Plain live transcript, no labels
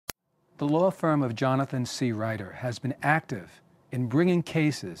The law firm of Jonathan C. Reiter has been active in bringing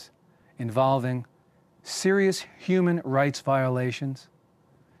cases involving serious human rights violations,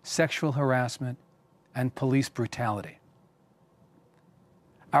 sexual harassment, and police brutality.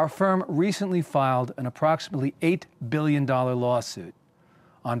 Our firm recently filed an approximately $8 billion lawsuit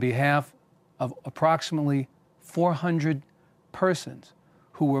on behalf of approximately 400 persons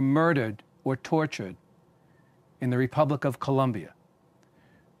who were murdered or tortured in the Republic of Colombia.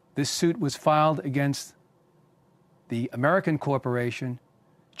 This suit was filed against the American corporation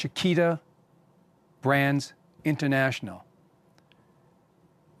Chiquita Brands International.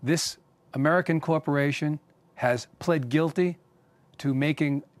 This American corporation has pled guilty to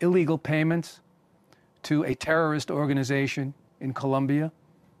making illegal payments to a terrorist organization in Colombia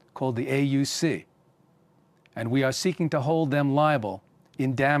called the AUC. And we are seeking to hold them liable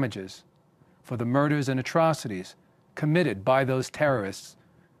in damages for the murders and atrocities committed by those terrorists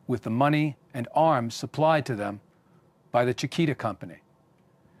with the money and arms supplied to them by the Chiquita Company.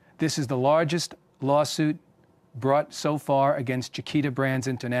 This is the largest lawsuit brought so far against Chiquita Brands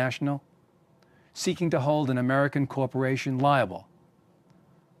International, seeking to hold an American corporation liable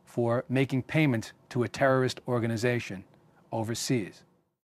for making payment to a terrorist organization overseas.